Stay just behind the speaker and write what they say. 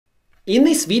In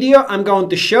this video, I'm going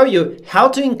to show you how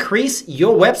to increase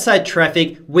your website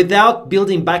traffic without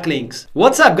building backlinks.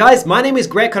 What's up guys, my name is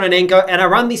Kononenko and I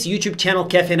run this YouTube channel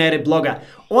Caffeinated Blogger.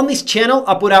 On this channel,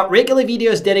 I put out regular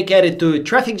videos dedicated to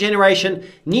traffic generation,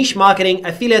 niche marketing,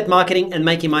 affiliate marketing, and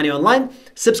making money online.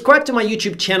 Subscribe to my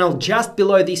YouTube channel just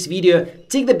below this video.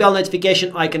 Tick the bell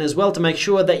notification icon as well to make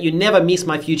sure that you never miss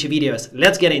my future videos.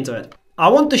 Let's get into it. I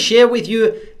want to share with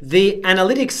you the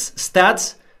analytics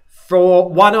stats for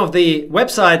one of the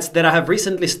websites that I have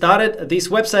recently started. This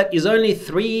website is only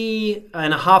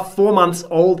 3.5–4 months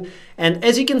old. And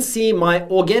as you can see, my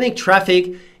organic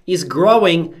traffic is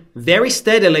growing very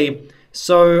steadily.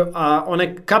 So on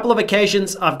a couple of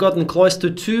occasions, I've gotten close to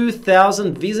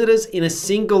 2,000 visitors in a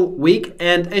single week.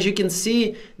 And as you can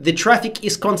see, the traffic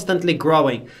is constantly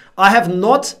growing. I have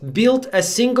not built a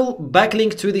single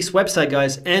backlink to this website,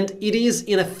 guys, and it is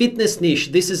in a fitness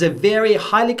niche. This is a very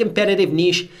highly competitive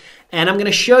niche. And I'm going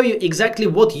to show you exactly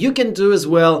what you can do as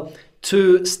well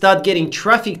to start getting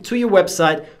traffic to your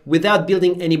website without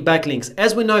building any backlinks.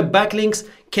 As we know, backlinks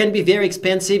can be very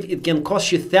expensive. It can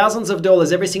cost you thousands of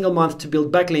dollars every single month to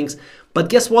build backlinks. But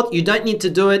guess what? You don't need to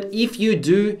do it if you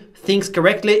do things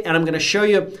correctly. And I'm going to show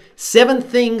you 7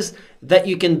 things that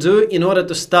you can do in order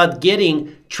to start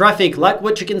getting traffic like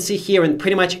what you can see here in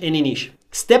pretty much any niche.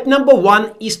 Step number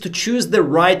 1 is to choose the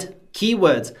right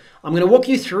keywords. I'm going to walk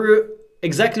you through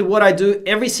exactly what I do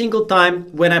every single time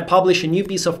when I publish a new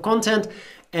piece of content.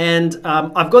 And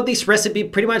I've got this recipe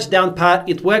pretty much down pat.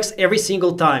 It works every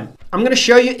single time. I'm going to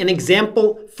show you an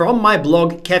example from my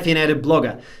blog, Caffeinated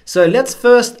Blogger. So let's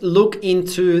first look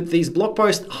into these blog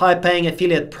post high paying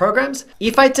affiliate programs.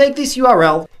 If I take this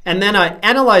URL and then I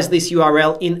analyze this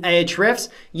URL in Ahrefs,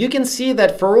 you can see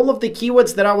that for all of the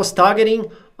keywords that I was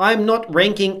targeting, I'm not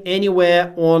ranking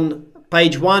anywhere on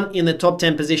page 1 in the top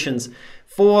 10 positions.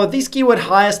 For this keyword,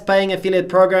 highest paying affiliate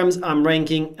programs, I'm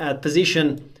ranking at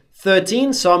position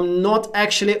 13, so I'm not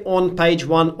actually on page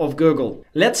 1 of Google.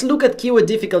 Let's look at keyword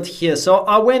difficulty here. So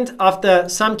I went after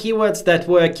some keywords that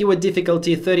were keyword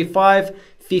difficulty 35,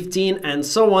 15, and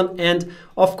so on. And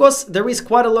of course, there is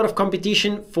quite a lot of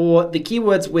competition for the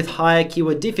keywords with higher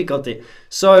keyword difficulty.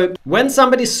 So when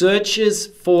somebody searches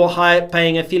for high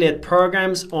paying affiliate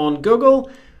programs on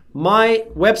Google, my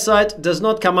website does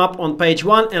not come up on page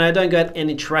 1 and I don't get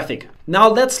any traffic. Now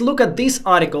let's look at this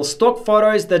article, stock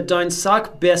photos that don't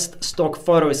suck, best stock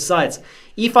photo sites.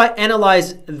 If I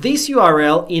analyze this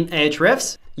URL in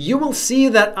Ahrefs, you will see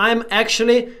that I'm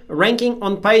actually ranking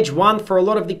on page 1 for a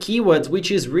lot of the keywords,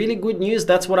 which is really good news.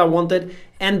 That's what I wanted.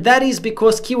 And that is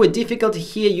because keyword difficulty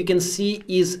here you can see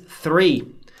is 3.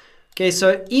 Okay,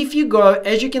 so if you go,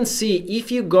 as you can see, if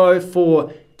you go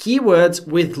for keywords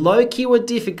with low keyword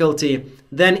difficulty,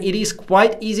 then it is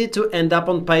quite easy to end up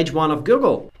on page 1 of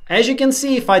Google. As you can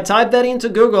see, if I type that into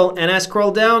Google and I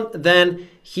scroll down, then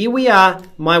here we are.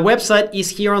 My website is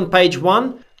here on page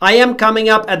 1. I am coming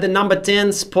up at the number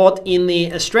 10 spot in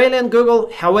the Australian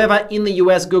Google. However, in the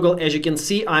US Google, as you can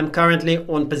see, I'm currently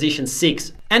on position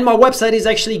 6. And my website is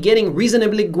actually getting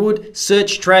reasonably good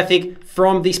search traffic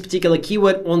from this particular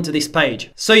keyword onto this page.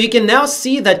 So you can now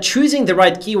see that choosing the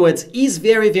right keywords is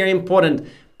very, very important.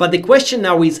 But the question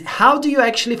now is, how do you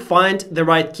actually find the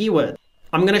right keyword?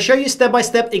 I'm going to show you step by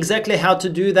step exactly how to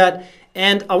do that.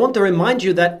 And I want to remind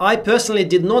you that I personally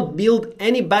did not build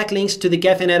any backlinks to the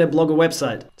Caffeinated Blogger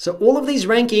website. So all of these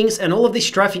rankings and all of this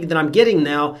traffic that I'm getting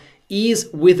now is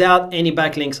without any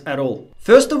backlinks at all.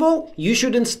 First of all, you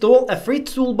should install a free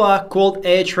toolbar called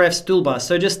Ahrefs Toolbar.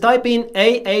 So just type in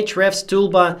Ahrefs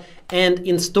Toolbar and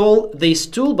install this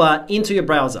toolbar into your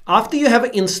browser. After you have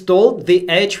installed the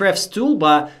Ahrefs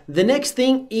Toolbar, the next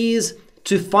thing is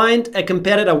to find a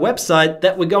competitor website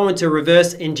that we're going to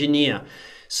reverse engineer.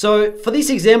 So for this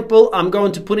example, I'm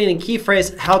going to put in a key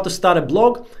phrase, how to start a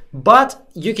blog, but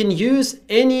you can use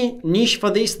any niche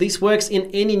for this. This works in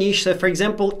any niche. So for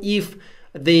example, if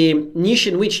the niche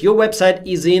in which your website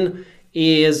is in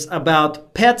is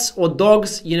about pets or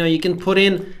dogs, you can put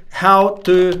in how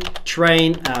to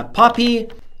train a puppy.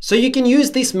 So you can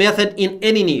use this method in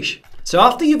any niche. So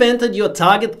after you've entered your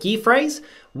target key phrase,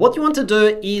 what you want to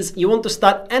do is you want to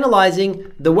start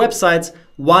analyzing the websites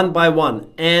one by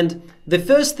one. And the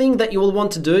first thing that you will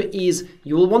want to do is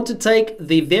you will want to take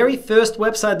the very first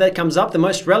website that comes up, the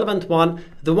most relevant one,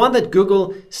 the one that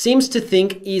Google seems to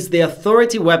think is the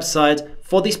authority website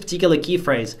for this particular key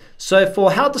phrase. So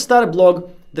for how to start a blog,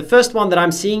 the first one that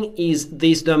I'm seeing is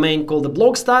this domain called the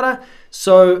blog starter.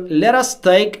 So let us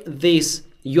take this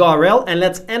URL and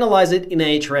let's analyze it in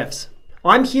Ahrefs.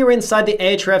 I'm here inside the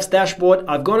Ahrefs dashboard.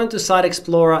 I've gone into Site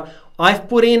Explorer. I've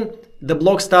put in the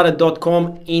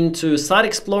blogstarter.com into Site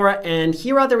Explorer, and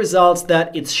here are the results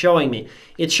that it's showing me.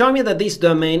 It's showing me that this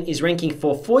domain is ranking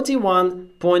for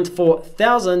 41.4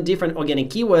 thousand different organic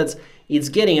keywords. It's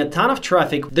getting a ton of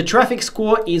traffic. The traffic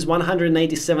score is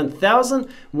 187,000,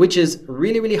 which is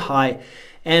really high.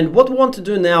 And what we want to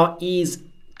do now is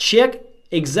check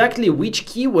exactly which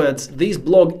keywords this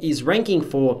blog is ranking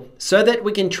for, so that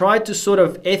we can try to sort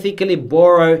of ethically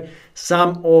borrow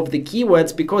some of the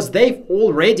keywords, because they've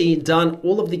already done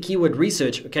all of the keyword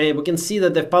research. Okay, we can see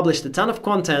that they've published a ton of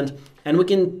content, and we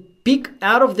can pick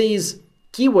out of these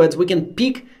keywords, we can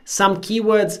pick some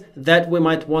keywords that we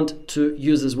might want to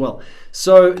use as well.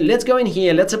 So let's go in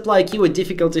here, let's apply a keyword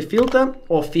difficulty filter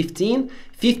of 15.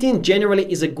 15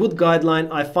 generally is a good guideline.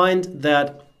 I find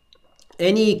that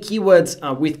any keywords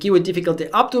with keyword difficulty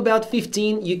up to about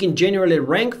 15, you can generally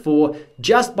rank for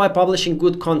just by publishing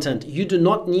good content. You do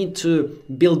not need to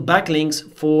build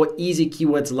backlinks for easy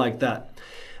keywords like that.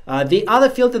 The other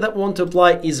filter that we want to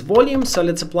apply is volume. So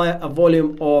let's apply a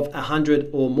volume of 100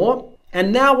 or more.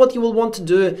 And now what you will want to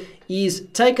do is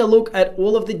take a look at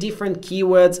all of the different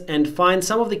keywords and find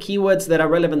some of the keywords that are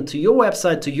relevant to your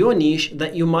website, to your niche,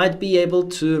 that you might be able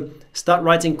to start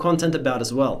writing content about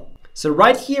as well. So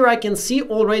right here, I can see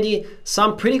already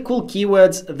some pretty cool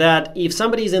keywords that if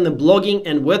somebody is in the blogging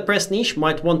and WordPress niche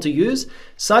might want to use,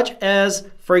 such as,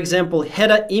 for example,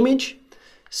 header image.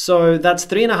 So that's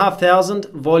 3,500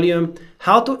 volume.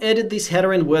 How to edit this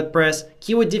header in WordPress,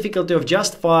 keyword difficulty of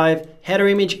just 5. Header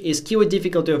image is keyword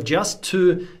difficulty of just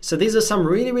 2. So these are some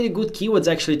really good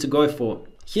keywords actually to go for.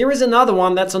 Here is another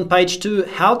one that's on page 2,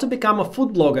 how to become a food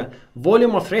blogger.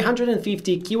 Volume of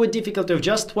 350, keyword difficulty of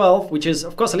just 12, which is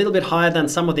of course a little bit higher than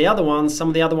some of the other ones. Some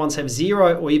of the other ones have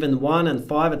 0 or even 1 and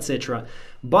 5, etc.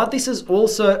 But this is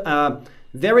also a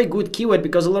very good keyword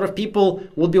because a lot of people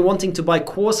will be wanting to buy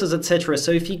courses, etc.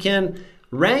 So if you can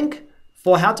rank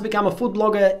for how to become a food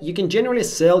blogger, you can generally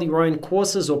sell your own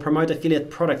courses or promote affiliate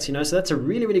products, so that's a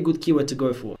really good keyword to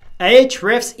go for.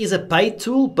 Ahrefs is a paid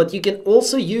tool, but you can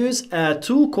also use a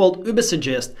tool called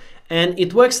Ubersuggest, and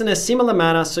it works in a similar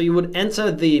manner. So you would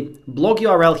enter the blog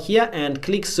URL here and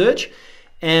click search,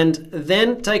 and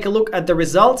then take a look at the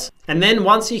results. And then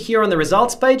once you're here on the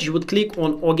results page, you would click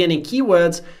on organic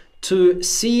keywords to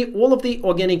see all of the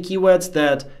organic keywords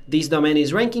that this domain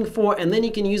is ranking for, and then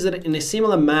you can use it in a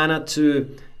similar manner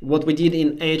to what we did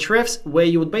in Ahrefs, where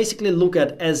you would basically look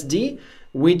at SD,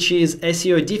 which is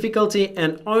SEO difficulty,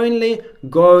 and only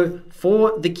go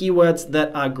for the keywords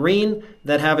that are green,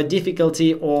 that have a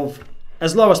difficulty of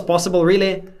as low as possible,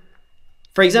 really.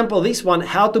 For example, this one,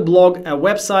 how to blog a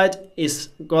website, is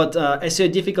got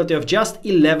SEO difficulty of just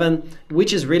 11,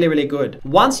 which is really good.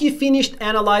 Once you've finished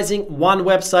analyzing one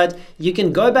website, you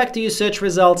can go back to your search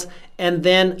results and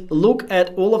then look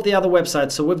at all of the other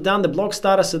websites. So we've done the blog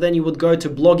starter, so then you would go to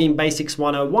Blogging Basics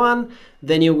 101,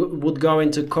 then you would go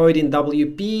into Coding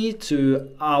WP, to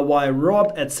RY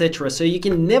Rob, etc. So you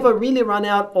can never really run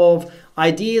out of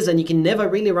ideas, and you can never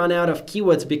really run out of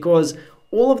keywords, because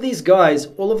all of these guys,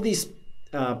 all of these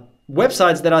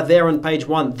websites that are there on page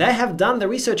 1, they have done the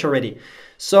research already.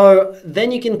 So then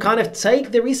you can kind of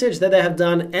take the research that they have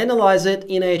done, analyze it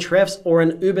in Ahrefs or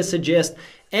an Ubersuggest,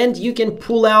 and you can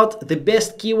pull out the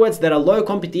best keywords that are low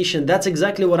competition. That's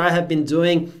exactly what I have been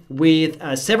doing with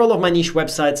several of my niche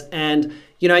websites, and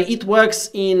it works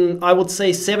in, I would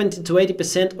say, 70 to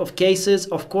 80% of cases.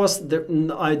 Of course,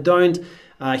 I don't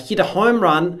hit a home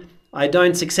run. I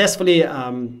don't successfully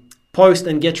post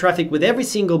and get traffic with every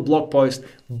single blog post,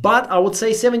 but I would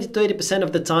say 70 to 80%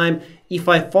 of the time, if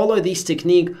I follow this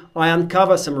technique, I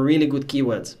uncover some really good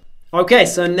keywords. Okay,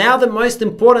 so now the most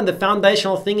important, the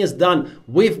foundational thing is done.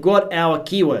 We've got our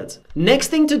keywords. Next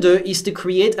thing to do is to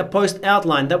create a post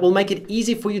outline that will make it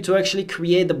easy for you to actually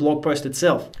create the blog post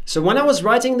itself. So when I was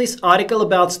writing this article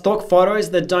about stock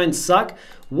photos that don't suck,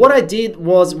 what I did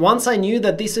was, once I knew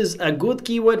that this is a good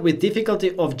keyword with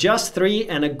difficulty of just 3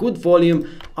 and a good volume,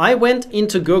 I went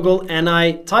into Google and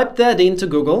I typed that into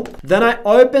Google. Then I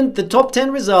opened the top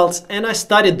 10 results and I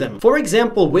studied them. For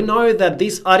example, we know that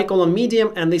this article on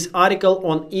Medium and this article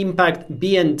on Impact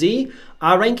BND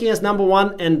are ranking as number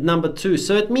 1 and number 2.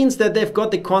 So it means that they've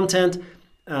got the content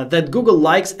that Google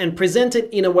likes and present it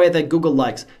in a way that Google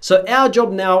likes. So our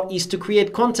job now is to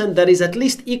create content that is at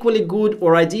least equally good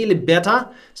or ideally better.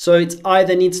 So it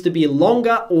either needs to be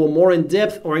longer or more in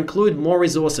depth or include more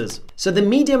resources. So the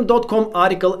medium.com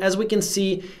article, as we can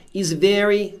see, is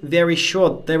very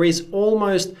short. There is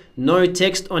almost no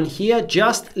text on here,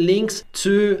 just links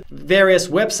to various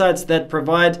websites that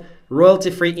provide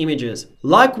royalty-free images.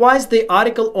 Likewise, the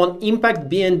article on Impact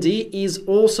BND is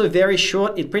also very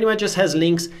short. It pretty much just has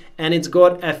links, and it's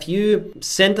got a few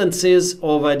sentences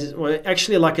of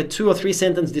actually like a 2 or 3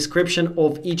 sentence description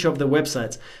of each of the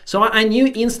websites. So I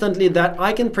knew instantly that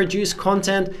I can produce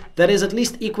content that is at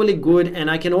least equally good,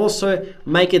 and I can also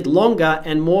make it longer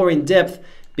and more in depth,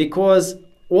 because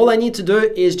all I need to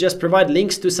do is just provide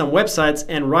links to some websites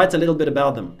and write a little bit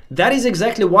about them. That is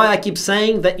exactly why I keep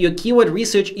saying that your keyword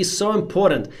research is so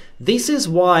important. This is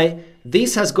why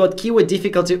this has got keyword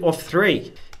difficulty of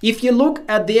 3. If you look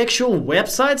at the actual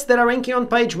websites that are ranking on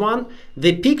page 1,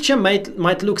 the picture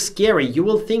might look scary. You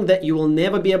will think that you will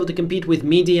never be able to compete with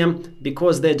Medium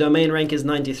because their domain rank is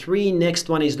 93, next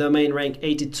one is domain rank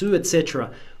 82,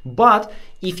 etc. But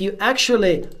if you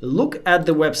actually look at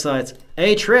the websites,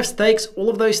 Ahrefs takes all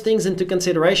of those things into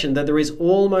consideration, that there is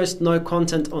almost no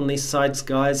content on these sites,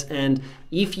 guys. And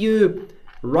if you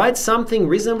write something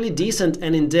reasonably decent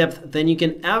and in depth, then you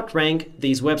can outrank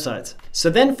these websites. So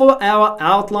then for our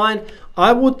outline,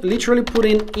 I would literally put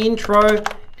in intro,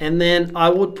 and then I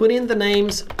would put in the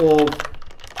names of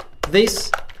this.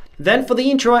 Then for the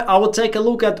intro, I will take a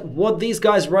look at what these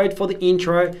guys wrote for the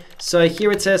intro. So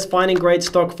here it says, finding great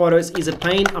stock photos is a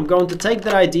pain. I'm going to take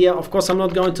that idea. Of course, I'm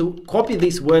not going to copy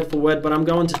this word for word, but I'm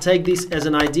going to take this as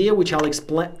an idea, which I'll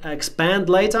expand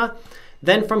later.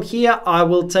 Then from here, I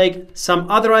will take some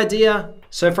other idea.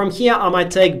 So from here, I might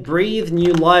take breathe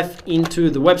new life into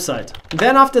the website.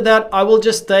 Then after that, I will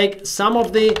just take some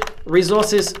of the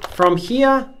resources from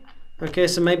here. Okay,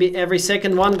 so maybe every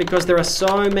second one, because there are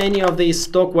so many of these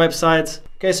stock websites.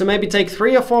 Okay, so maybe take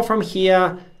 3 or 4 from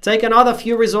here, take another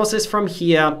few resources from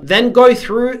here, then go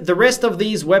through the rest of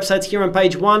these websites here on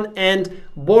page 1 and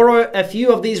borrow a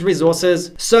few of these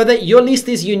resources so that your list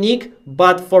is unique.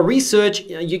 But for research,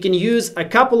 you can use a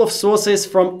couple of sources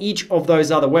from each of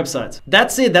those other websites.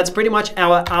 That's it. That's pretty much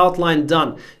our outline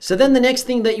done. So then the next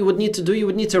thing that you would need to do, you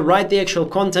would need to write the actual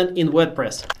content in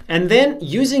WordPress. And then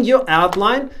using your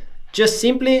outline, just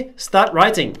simply start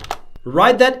writing.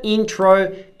 Write that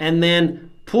intro and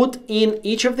then put in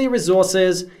each of the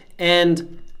resources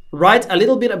and write a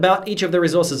little bit about each of the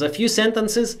resources, a few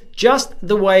sentences, just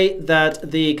the way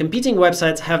that the competing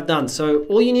websites have done. So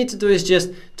all you need to do is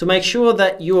just to make sure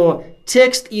that your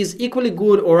text is equally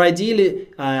good, or ideally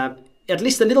at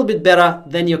least a little bit better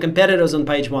than your competitors on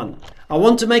page 1. I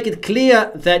want to make it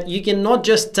clear that you cannot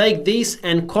just take this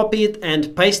and copy it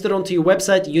and paste it onto your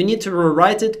website. You need to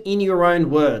rewrite it in your own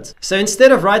words. So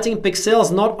instead of writing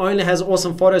Pixels not only has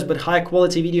awesome photos but high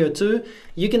quality video too,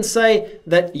 you can say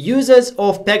that users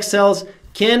of Pexels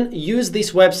can use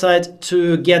this website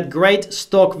to get great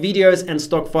stock videos and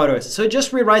stock photos. So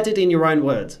just rewrite it in your own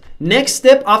words. Next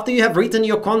step after you have written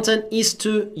your content is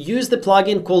to use the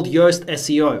plugin called Yoast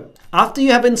SEO. After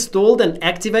you have installed and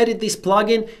activated this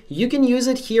plugin, you can use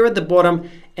it here at the bottom,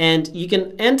 and you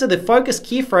can enter the focus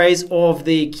key phrase of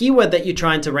the keyword that you're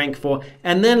trying to rank for,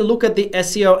 and then look at the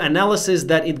SEO analysis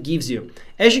that it gives you.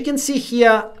 As you can see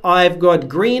here, I've got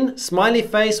green smiley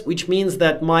face, which means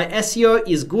that my SEO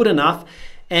is good enough.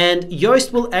 And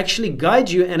Yoast will actually guide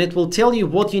you, and it will tell you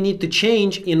what you need to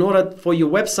change in order for your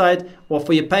website or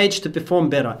for your page to perform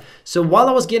better. So while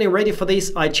I was getting ready for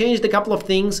this, I changed a couple of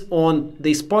things on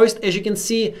this post. As you can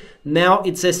see, now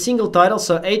it says single title,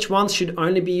 so H1s should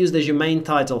only be used as your main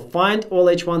title. Find all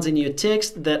H1s in your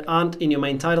text that aren't in your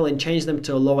main title and change them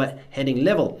to a lower heading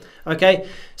level. Okay,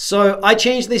 so I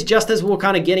changed this just as we were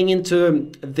kind of getting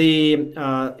into the,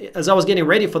 as I was getting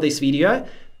ready for this video,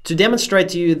 to demonstrate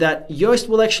to you that Yoast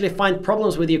will actually find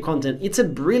problems with your content. It's a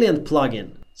brilliant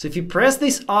plugin. So if you press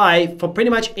this I for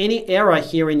pretty much any error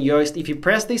here in Yoast, if you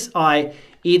press this I,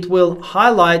 it will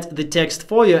highlight the text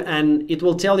for you, and it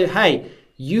will tell you, hey,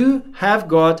 you have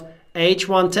got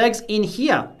H1 tags in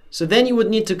here. So then you would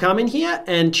need to come in here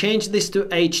and change this to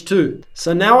H2.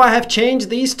 So now I have changed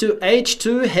these to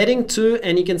H2 heading 2,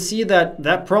 and you can see that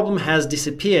that problem has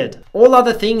disappeared. All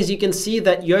other things you can see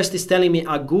that Yoast is telling me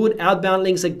are good. Outbound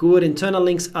links are good, internal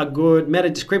links are good, meta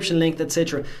description link,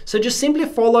 etc. So just simply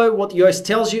follow what Yoast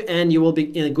tells you and you will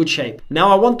be in a good shape.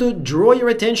 Now I want to draw your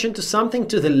attention to something,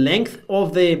 to the length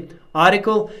of the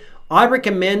article. I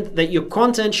recommend that your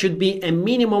content should be a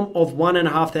minimum of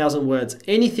 1,500 words.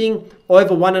 Anything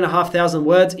over 1,500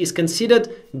 words is considered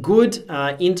good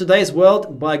in today's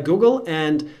world by Google,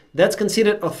 and that's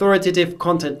considered authoritative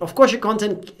content. Of course, your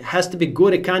content has to be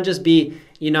good. It can't just be,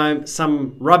 you know,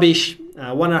 some rubbish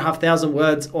 1,500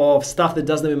 words of stuff that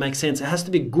doesn't even make sense. It has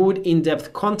to be good,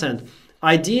 in-depth content.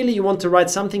 Ideally, you want to write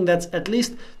something that's at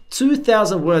least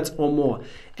 2,000 words or more.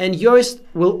 And Yoast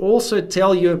will also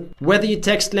tell you whether your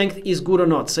text length is good or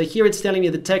not. So here it's telling me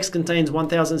the text contains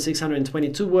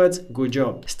 1,622 words. Good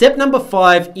job. Step number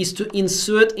 5 is to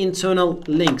insert internal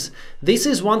links. This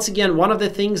is once again one of the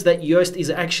things that Yoast is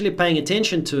actually paying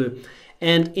attention to.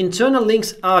 And internal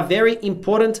links are very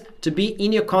important to be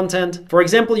in your content. For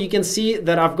example, you can see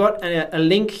that I've got a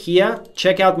link here.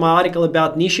 Check out my article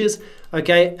about niches.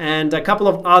 Okay, and a couple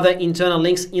of other internal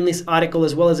links in this article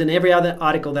as well as in every other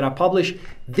article that I publish.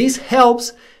 This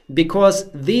helps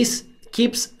because this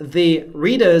keeps the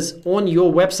readers on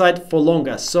your website for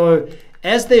longer. So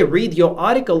as they read your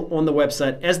article on the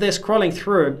website, as they're scrolling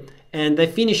through and they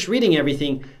finish reading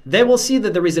everything, they will see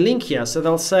that there is a link here. So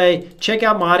they'll say, check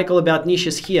out my article about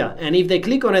niches here. And if they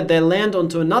click on it, they land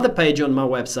onto another page on my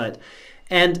website.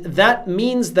 And that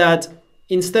means that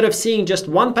instead of seeing just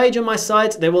one page on my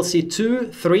site, they will see 2,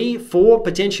 3, 4,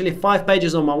 potentially 5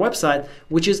 pages on my website,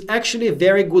 which is actually a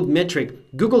very good metric.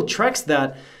 Google tracks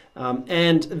that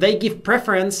and they give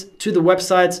preference to the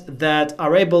websites that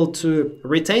are able to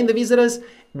retain the visitors,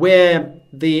 where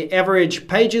the average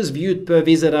pages viewed per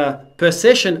visitor per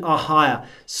session are higher.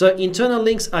 So internal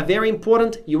links are very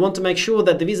important. You want to make sure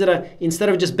that the visitor, instead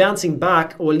of just bouncing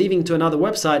back or leaving to another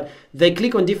website, they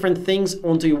click on different things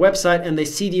onto your website and they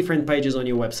see different pages on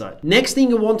your website. Next thing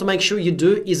you want to make sure you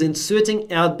do is inserting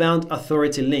outbound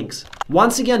authority links.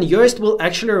 Once again, Yoast will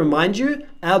actually remind you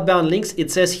outbound links.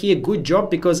 It says here, good job,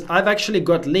 because I've actually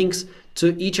got links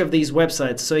to each of these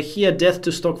websites. So here, Death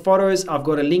to Stock Photos, I've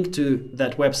got a link to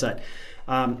that website.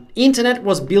 Internet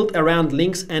was built around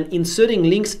links, and inserting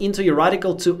links into your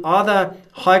article to other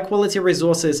high quality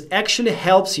resources actually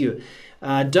helps you.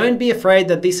 Don't be afraid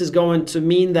that this is going to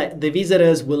mean that the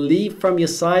visitors will leave from your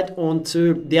site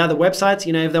onto the other websites.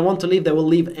 You know, if they want to leave, they will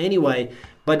leave anyway.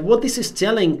 But what this is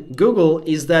telling Google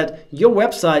is that your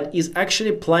website is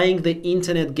actually playing the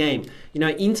internet game. You know,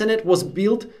 internet was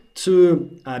built to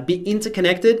be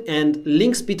interconnected, and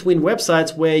links between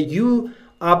websites where you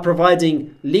are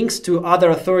providing links to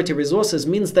other authority resources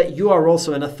means that you are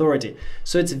also an authority.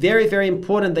 So it's very, very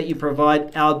important that you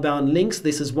provide outbound links.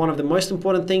 This is one of the most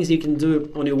important things you can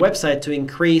do on your website to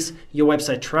increase your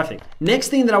website traffic. Next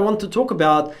thing that I want to talk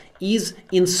about is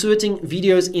inserting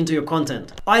videos into your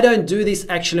content. I don't do this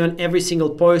actually on every single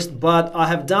post, but I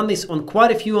have done this on quite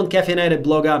a few on Caffeinated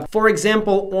Blogger. For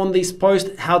example, on this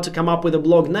post, how to come up with a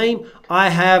blog name, I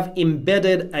have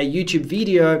embedded a YouTube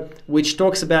video which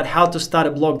talks about how to start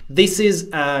a blog. This is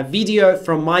a video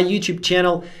from my YouTube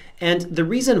channel. And the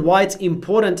reason why it's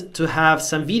important to have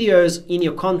some videos in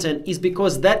your content is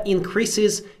because that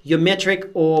increases your metric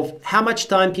of how much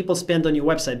time people spend on your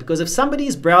website. Because if somebody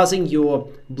is browsing your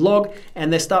blog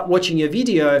and they start watching your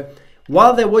video,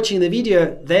 while they're watching the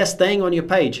video, they're staying on your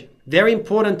page. Very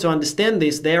important to understand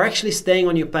this. They're actually staying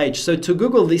on your page. So to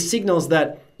Google, this signals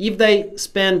that if they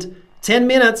spend 10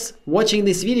 minutes watching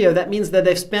this video, that means that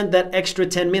they've spent that extra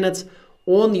 10 minutes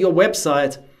on your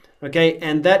website. Okay,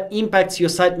 and that impacts your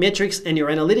site metrics and your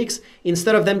analytics.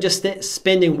 Instead of them just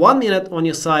spending 1 minute on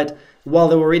your site while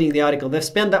they were reading the article, they've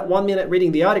spent that 1 minute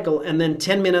reading the article and then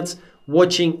 10 minutes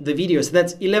watching the video. So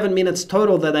that's 11 minutes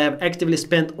total that they have actively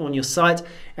spent on your site.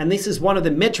 And this is one of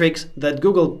the metrics that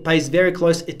Google pays very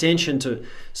close attention to.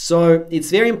 So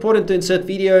it's very important to insert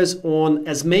videos on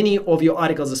as many of your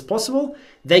articles as possible.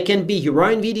 They can be your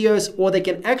own videos, or they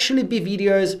can actually be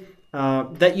videos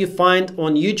that you find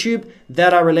on YouTube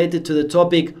that are related to the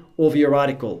topic of your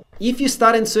article. If you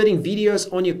start inserting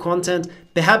videos on your content,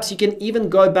 perhaps you can even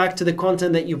go back to the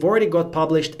content that you've already got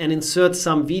published and insert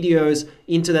some videos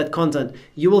into that content.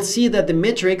 You will see that the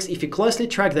metrics, if you closely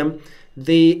track them,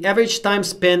 the average time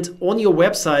spent on your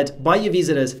website by your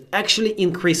visitors actually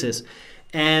increases.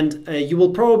 And you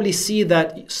will probably see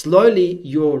that slowly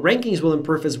your rankings will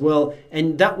improve as well,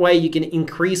 and that way you can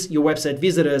increase your website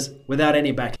visitors without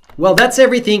any back. Well, that's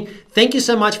everything. Thank you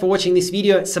so much for watching this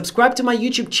video. Subscribe to my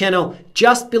YouTube channel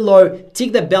just below.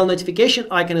 Tick the bell notification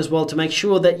icon as well to make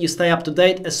sure that you stay up to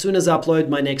date as soon as I upload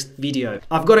my next video.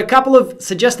 I've got a couple of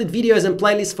suggested videos and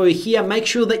playlists for you here. Make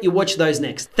sure that you watch those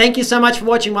next. Thank you so much for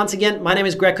watching once again. My name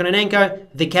is Kononenko,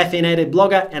 the Caffeinated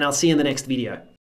Blogger, and I'll see you in the next video.